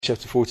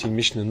Chapter 14,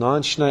 Mishnah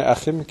 9, Shnei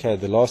Achim, okay,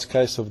 the last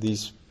case of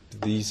these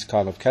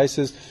kind of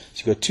cases. So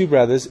you've got two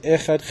brothers,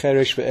 Echad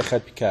Cheresh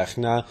ve'Echad Pikach.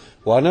 Now,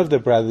 one of the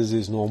brothers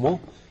is normal,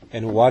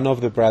 and one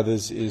of the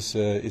brothers is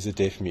a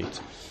deaf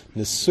mute.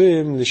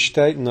 Nesuim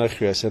l'shteit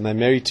nochrias, and they're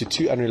married to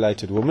two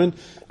unrelated women,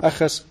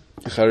 Achas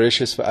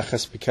Chereshes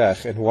ve'Achas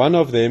Pikach, and one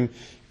of them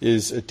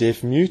is a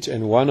deaf mute,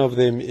 and one of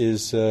them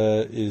is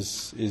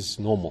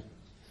normal.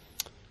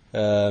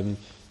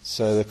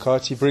 So the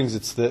Kati brings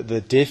it's the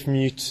deaf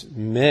mute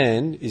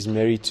man is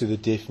married to the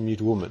deaf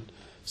mute woman.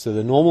 So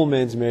the normal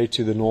man's married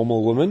to the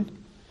normal woman,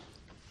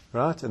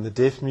 right? And the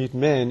deaf mute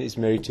man is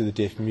married to the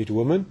deaf mute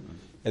woman,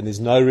 and there's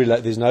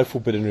no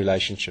forbidden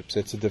relationships.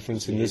 That's the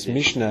difference in this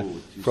Mishnah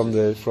from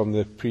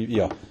the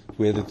previous,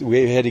 where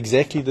we had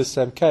exactly the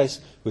same case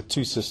with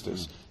two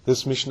sisters.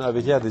 This Mishnah over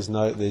here, there's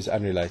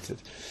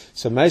unrelated.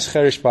 So Meis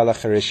Cheresh Bala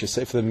Cheresh.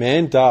 So if the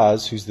man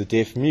dies, who's the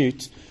deaf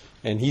mute,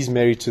 and he's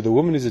married to the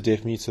woman who's a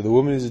deaf mute, so the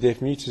woman who's a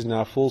deaf mute is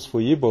now falls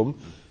for Yibum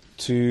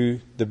to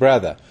the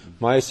brother.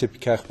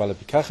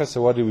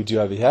 So what do we do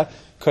over here?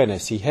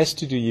 Koines, he has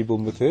to do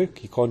Yibum with her.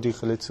 He can't do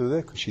Chalitza with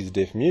her because she's a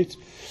deaf mute.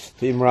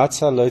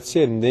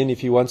 And then if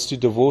he wants to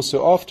divorce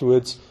her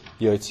afterwards,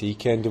 he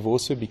can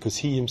divorce her because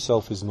he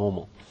himself is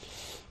normal.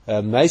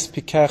 But if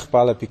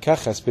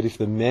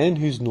the man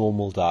who's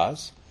normal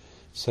dies,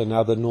 so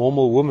now the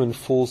normal woman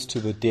falls to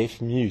the deaf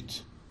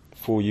mute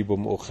for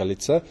Yibum or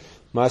Chalitza.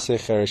 What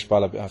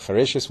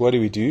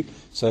do we do?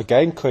 So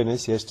again,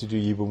 Koines, he has to do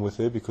Yibum with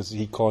her because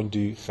he can't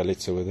do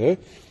Chalitza with her,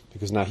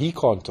 because now he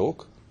can't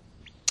talk.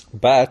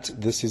 But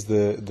this is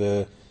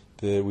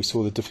we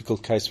saw the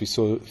difficult case we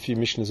saw a few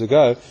Mishnahs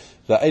ago.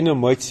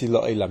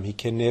 He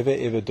can never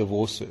ever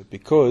divorce her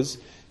because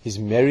his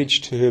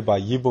marriage to her by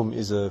Yibum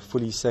is a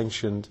fully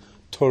sanctioned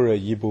Torah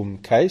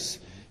Yibum case,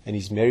 and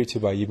he's married to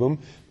her by Yibum.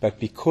 But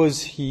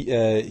because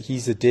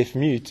he's a deaf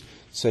mute,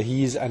 so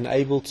he is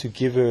unable to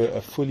give her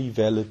a fully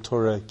valid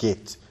Torah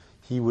get.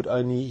 He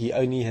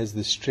only has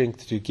the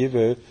strength to give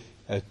her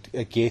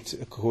a get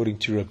according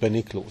to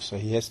rabbinic law. So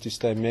he has to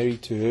stay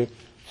married to her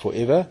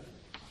forever.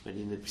 But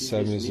in the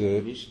previous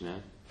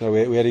Mishnah, no,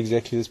 we had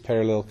exactly this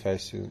parallel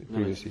case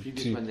previously. The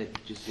previous one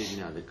that just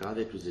said, the guy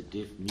that was a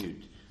deaf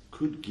mute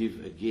could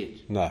give a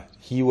get. No,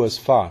 he was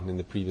fine in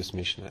the previous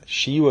Mishnah.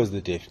 She was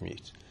the deaf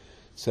mute.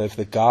 So if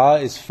the guy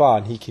is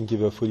fine, he can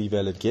give a fully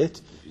valid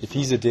get. If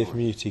he's a deaf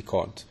mute, he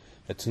can't.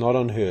 It's not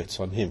on her, it's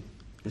on him.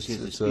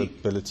 It's an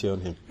ability on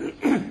him.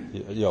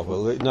 He has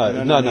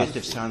to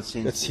have sound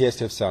senses. He has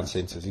to have sound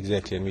senses,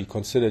 exactly. And we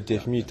consider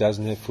deaf mute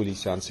doesn't have fully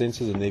sound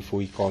senses, and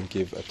therefore he can't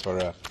give a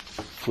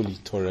fully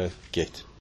Torah get.